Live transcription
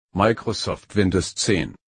Microsoft Windows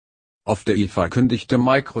 10. Auf der IFA kündigte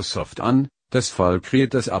Microsoft an, das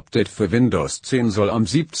Fall-Creators Update für Windows 10 soll am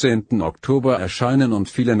 17. Oktober erscheinen und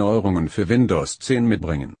viele Neuerungen für Windows 10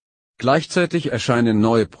 mitbringen. Gleichzeitig erscheinen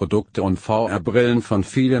neue Produkte und VR-Brillen von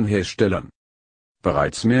vielen Herstellern.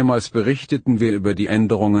 Bereits mehrmals berichteten wir über die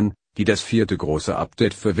Änderungen, die das vierte große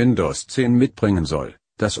Update für Windows 10 mitbringen soll,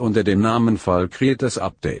 das unter dem Namen Fall-Creators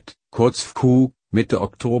Update, kurz FQ, Mitte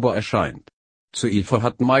Oktober erscheint. Zur IFA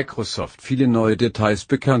hat Microsoft viele neue Details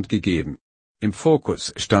bekannt gegeben. Im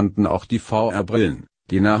Fokus standen auch die VR-Brillen,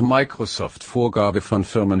 die nach Microsoft-Vorgabe von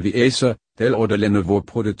Firmen wie Acer, Dell oder Lenovo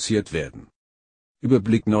produziert werden.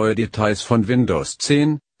 Überblick neue Details von Windows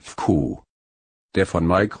 10, FQ. Der von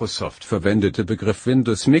Microsoft verwendete Begriff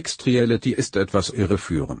Windows Mixed Reality ist etwas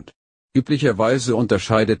irreführend. Üblicherweise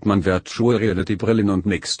unterscheidet man Virtual Reality Brillen und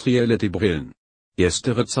Mixed Reality Brillen.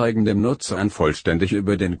 Erstere zeigen dem Nutzer ein vollständig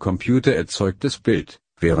über den Computer erzeugtes Bild,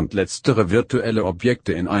 während letztere virtuelle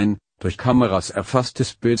Objekte in ein, durch Kameras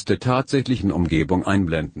erfasstes Bild der tatsächlichen Umgebung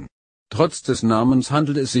einblenden. Trotz des Namens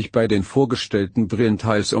handelt es sich bei den vorgestellten Brillen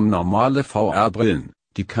teils um normale VR-Brillen,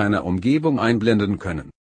 die keine Umgebung einblenden können.